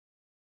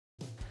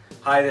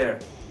Hi there,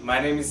 my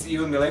name is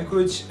Ivan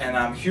Milenkovic and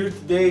I'm here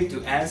today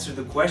to answer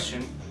the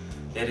question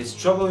that is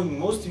troubling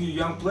most of you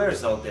young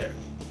players out there.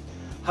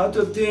 How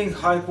to obtain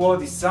high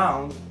quality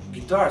sound,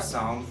 guitar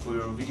sound for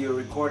your video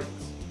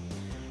recordings.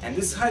 And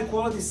this high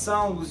quality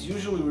sound was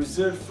usually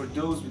reserved for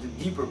those with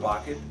a deeper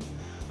pocket,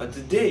 but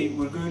today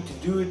we're going to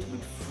do it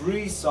with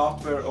free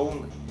software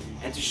only.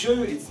 And to show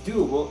you it's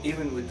doable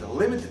even with a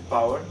limited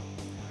power,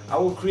 I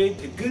will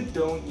create a good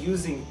tone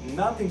using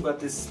nothing but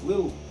this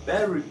little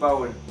battery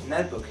powered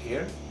netbook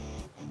here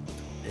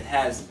that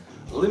has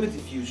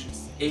limited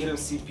fusions, 8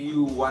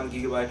 CPU, 1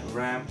 GB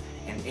RAM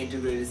and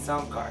integrated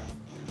sound card.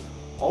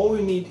 All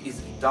we need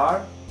is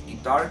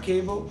guitar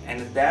cable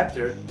and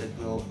adapter that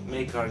will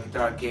make our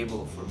guitar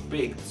cable from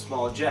big to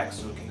small jack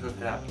so we can hook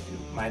it up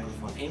to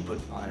microphone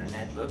input on our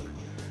netbook.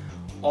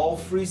 All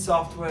free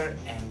software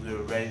and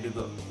we're ready to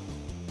go.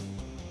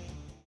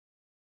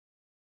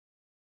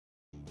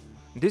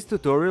 This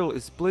tutorial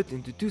is split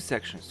into two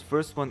sections.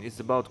 First one is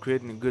about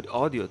creating a good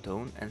audio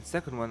tone and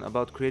second one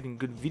about creating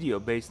good video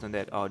based on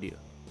that audio.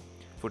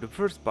 For the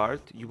first part,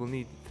 you will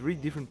need 3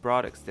 different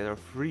products that are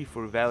free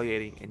for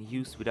evaluating and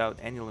use without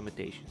any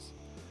limitations.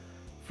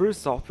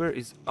 First software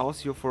is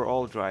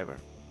Audio4All driver,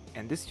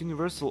 and this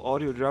universal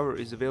audio driver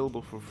is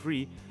available for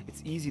free.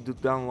 It's easy to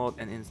download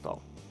and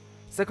install.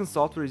 Second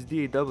software is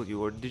DAW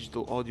or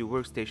Digital Audio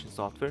Workstation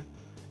software,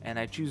 and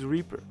I choose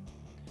Reaper.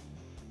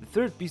 The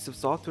third piece of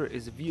software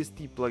is a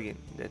VST plugin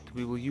that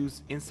we will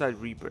use inside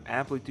Reaper,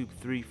 Amplitude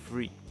 3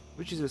 Free,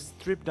 which is a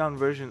stripped down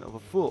version of a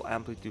full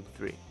Amplitude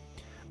 3,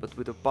 but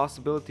with the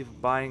possibility of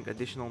buying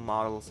additional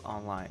models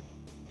online.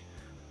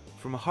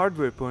 From a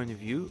hardware point of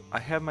view, I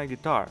have my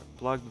guitar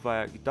plugged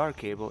via guitar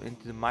cable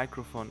into the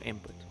microphone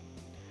input.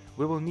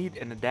 We will need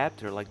an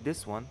adapter like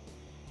this one,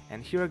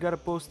 and here I gotta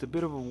post a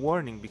bit of a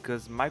warning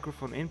because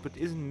microphone input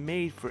isn't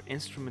made for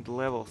instrument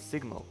level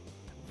signal.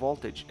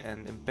 Voltage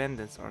and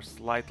impedance are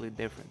slightly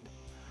different.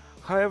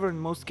 However, in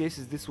most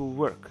cases this will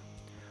work.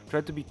 Try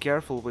to be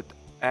careful with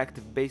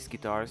active bass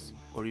guitars,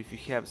 or if you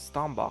have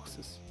stomp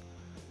boxes.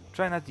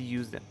 Try not to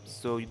use them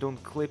so you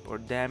don't clip or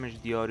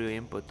damage the audio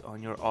input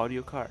on your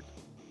audio card.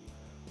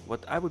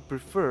 What I would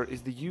prefer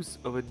is the use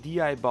of a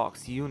DI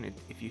box unit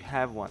if you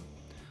have one,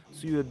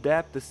 so you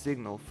adapt the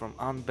signal from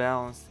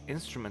unbalanced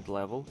instrument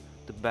level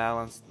to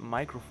balanced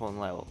microphone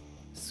level,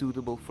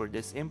 suitable for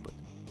this input.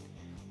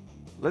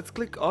 Let's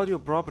click Audio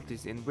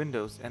Properties in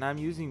Windows, and I'm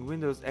using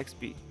Windows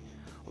XP.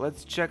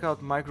 Let's check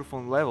out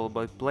microphone level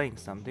by playing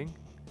something.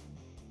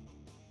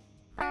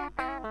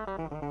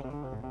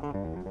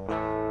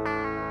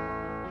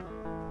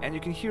 And you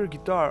can hear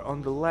guitar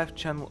on the left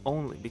channel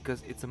only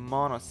because it's a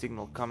mono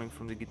signal coming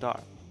from the guitar.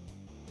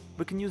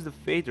 We can use the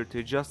fader to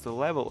adjust the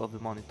level of the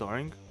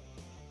monitoring,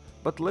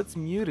 but let's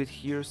mute it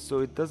here so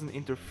it doesn't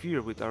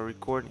interfere with our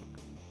recording.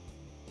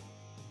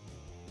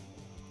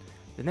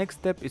 The next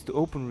step is to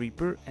open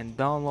Reaper and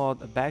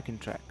download a backing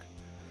track.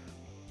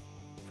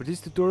 For this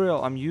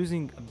tutorial I'm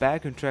using a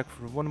backing track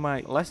from one of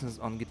my lessons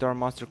on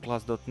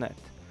guitarmasterclass.net,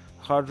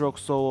 Hard Rock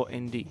Solo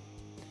in D.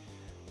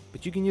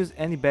 But you can use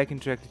any backing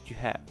track that you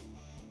have.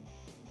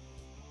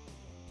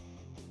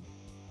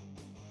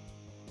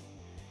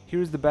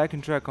 Here is the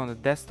backing track on the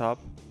desktop,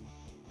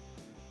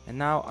 and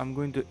now I'm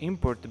going to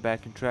import the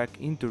backing track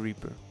into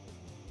Reaper.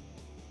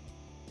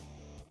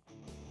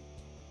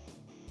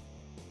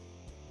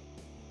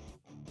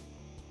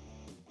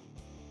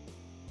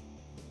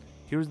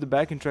 Here's the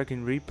backing track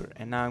in Reaper,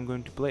 and now I'm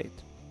going to play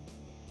it.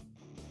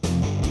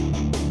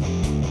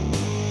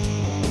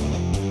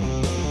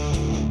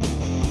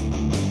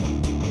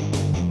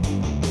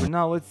 For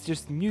now, let's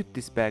just mute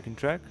this backing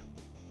track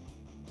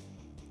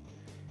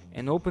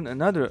and open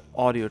another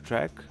audio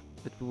track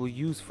that we will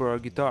use for our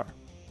guitar.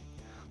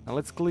 Now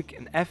let's click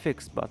an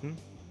FX button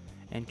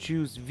and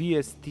choose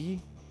VST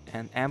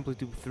and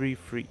Amplitude 3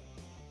 Free.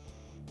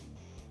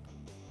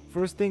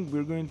 First thing,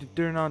 we're going to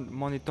turn on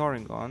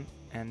monitoring on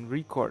and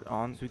record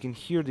on so we can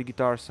hear the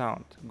guitar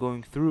sound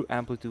going through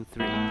Amplitude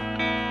 3. You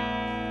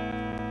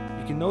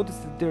can notice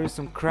that there is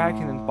some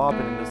cracking and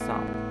popping in the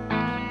sound.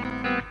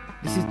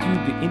 This is due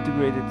to the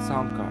integrated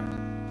sound card.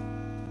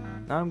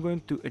 Now I'm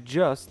going to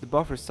adjust the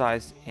buffer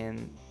size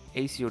in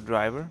ACO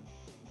driver,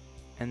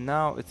 and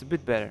now it's a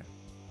bit better.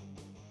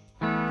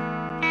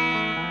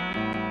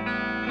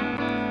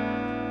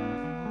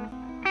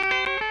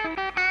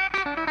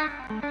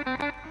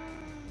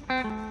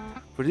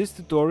 For this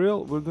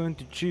tutorial we're going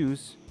to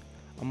choose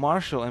a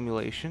Marshall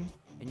emulation,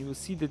 and you will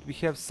see that we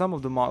have some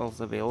of the models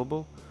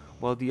available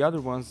while the other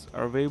ones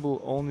are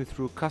available only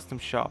through Custom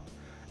Shop.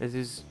 This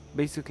is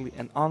basically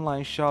an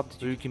online shop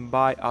where you can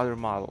buy other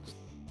models.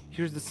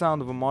 Here's the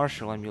sound of a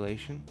Marshall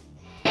emulation.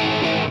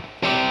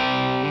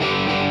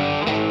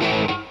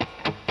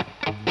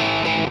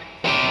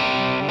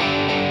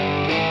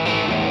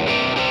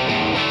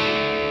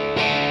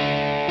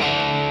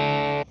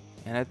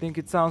 And I think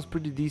it sounds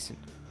pretty decent.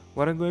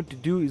 What I'm going to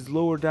do is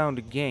lower down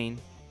the gain,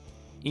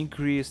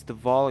 increase the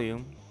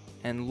volume,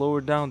 and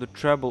lower down the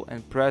treble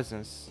and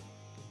presence.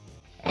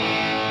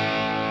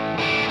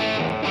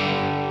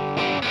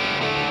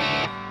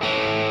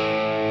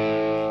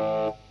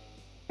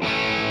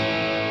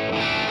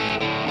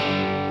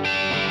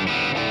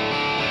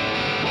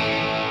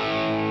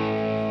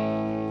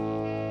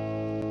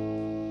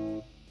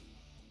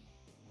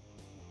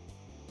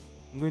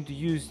 going to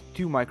use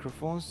two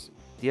microphones.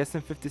 The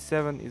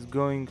SM57 is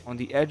going on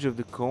the edge of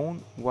the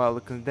cone, while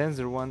the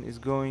condenser one is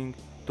going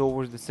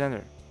towards the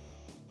center.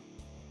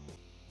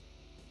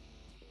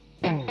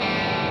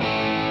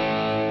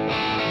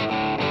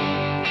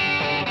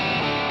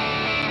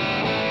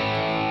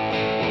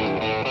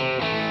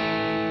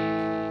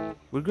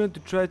 We're going to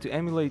try to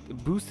emulate a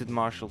boosted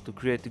Marshall to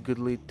create a good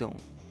lead tone.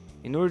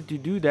 In order to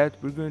do that,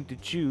 we're going to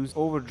choose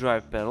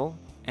overdrive pedal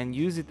and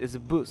use it as a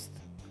boost.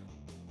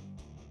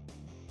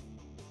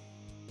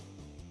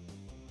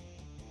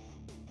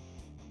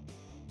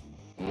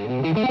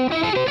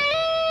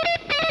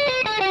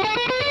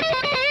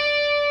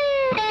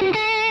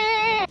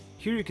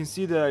 Here you can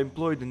see that I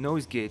employed the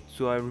noise gate,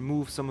 so I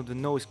removed some of the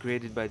noise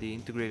created by the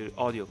integrated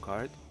audio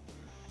card.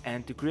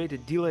 And to create a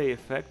delay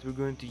effect, we're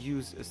going to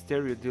use a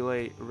stereo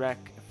delay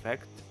rack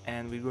effect,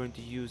 and we're going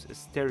to use a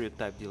stereo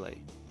type delay.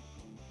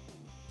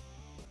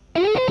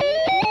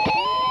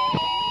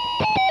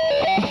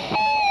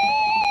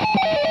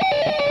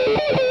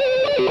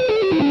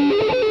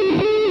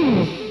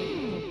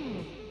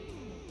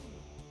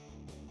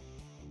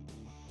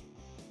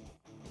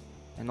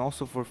 And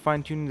also for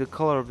fine-tuning the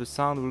color of the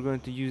sound, we're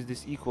going to use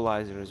this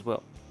equalizer as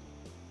well.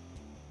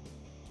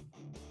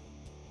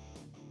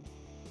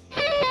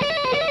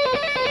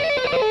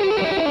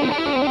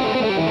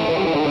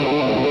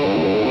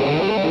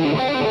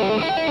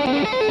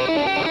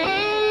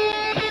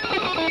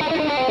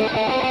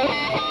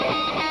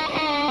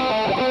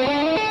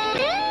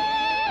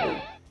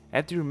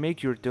 After you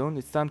make your tone,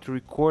 it's time to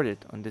record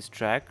it on this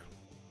track.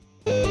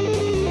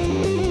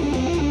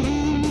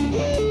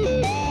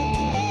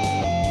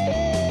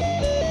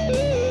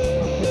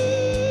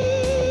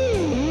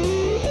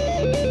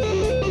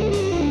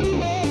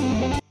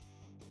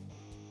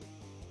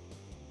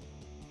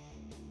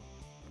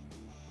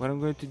 What I'm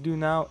going to do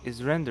now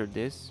is render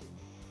this,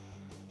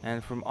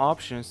 and from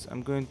options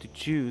I'm going to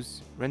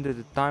choose render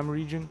the time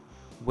region,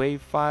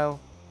 wave file,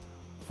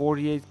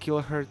 48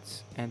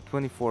 kHz and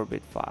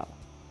 24-bit file.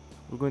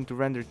 We're going to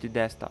render to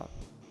desktop.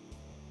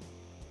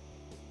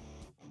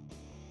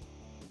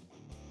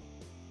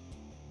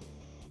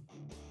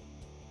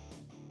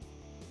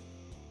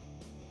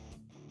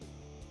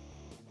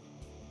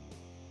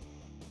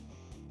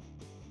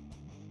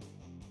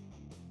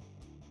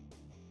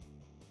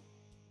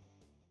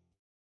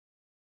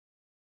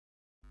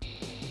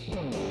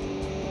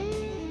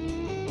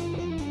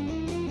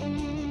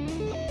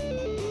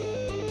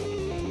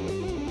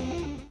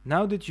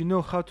 Now that you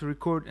know how to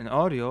record an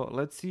audio,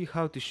 let's see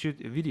how to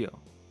shoot a video.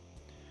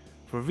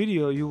 For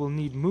video you will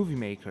need Movie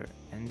Maker,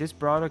 and this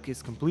product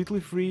is completely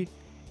free,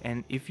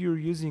 and if you're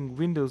using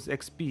Windows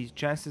XP,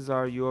 chances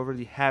are you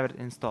already have it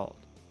installed.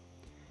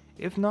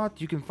 If not,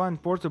 you can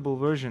find portable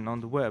version on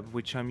the web,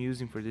 which I'm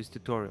using for this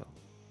tutorial.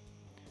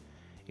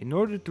 In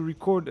order to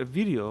record a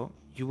video,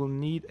 you will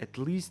need at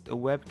least a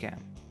webcam.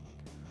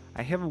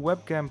 I have a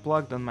webcam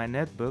plugged on my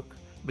netbook,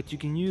 but you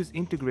can use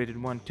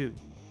integrated one too.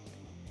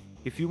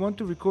 If you want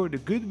to record a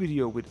good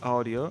video with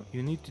audio,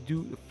 you need to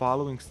do the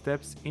following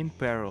steps in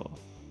parallel.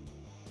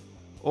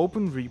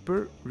 Open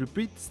Reaper,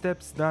 repeat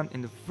steps done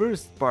in the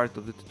first part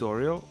of the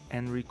tutorial,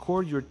 and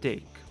record your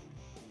take.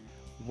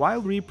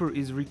 While Reaper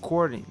is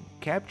recording,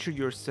 capture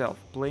yourself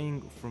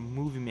playing from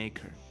Movie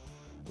Maker.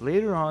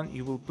 Later on,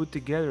 you will put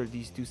together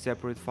these two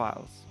separate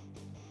files.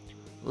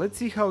 Let's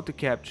see how to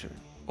capture.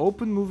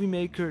 Open Movie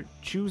Maker,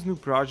 choose New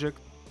Project,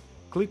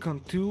 click on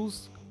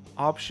Tools,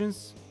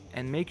 Options,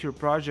 and make your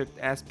project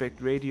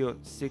aspect ratio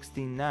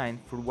 16:9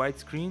 for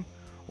widescreen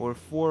or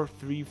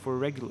 4:3 for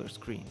regular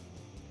screen.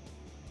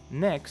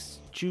 Next,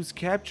 choose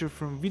Capture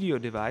from Video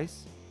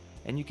Device,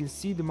 and you can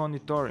see the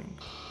monitoring.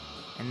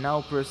 And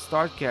now press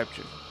Start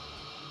Capture.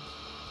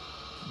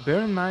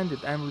 Bear in mind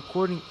that I'm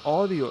recording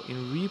audio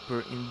in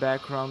Reaper in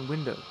background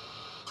window.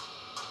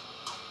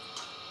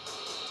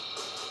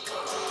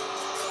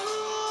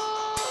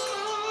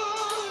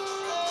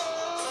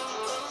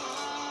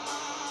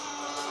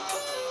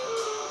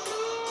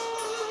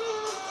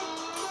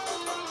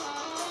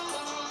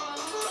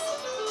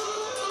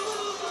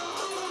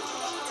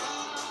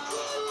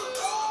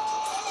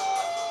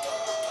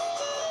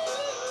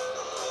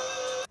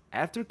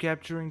 After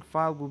capturing,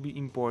 file will be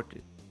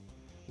imported.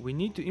 We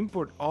need to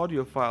import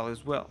audio file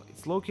as well.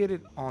 It's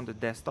located on the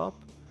desktop,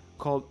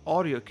 called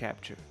Audio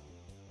Capture.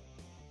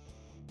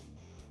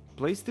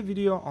 Place the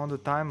video on the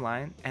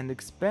timeline and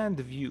expand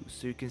the view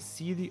so you can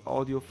see the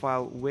audio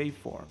file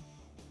waveform.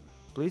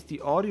 Place the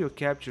audio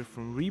capture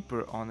from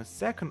Reaper on a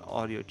second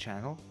audio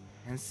channel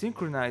and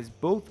synchronize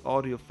both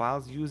audio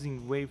files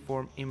using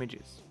waveform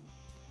images.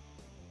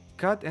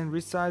 Cut and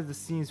resize the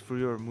scenes for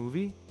your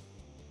movie.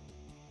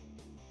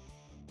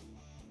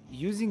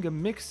 Using a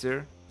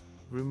mixer,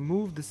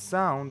 remove the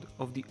sound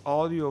of the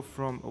audio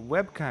from a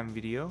webcam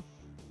video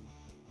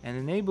and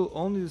enable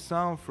only the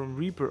sound from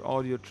Reaper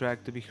audio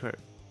track to be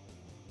heard.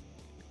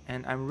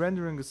 And I'm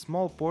rendering a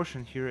small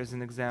portion here as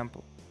an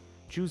example.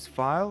 Choose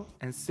File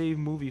and Save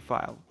Movie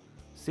File.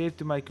 Save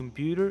to my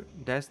computer,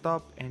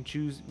 desktop, and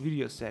choose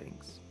Video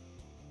Settings.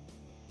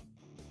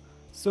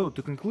 So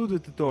to conclude the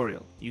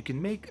tutorial, you can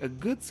make a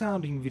good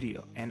sounding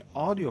video and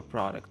audio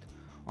product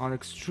on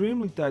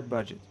extremely tight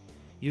budget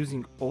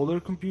using older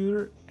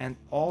computer and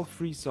all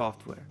free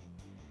software.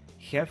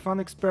 Have fun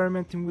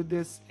experimenting with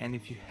this, and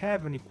if you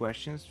have any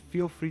questions,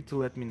 feel free to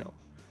let me know.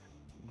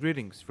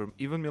 Greetings from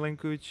Ivan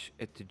Milenkovic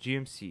at the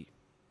GMC.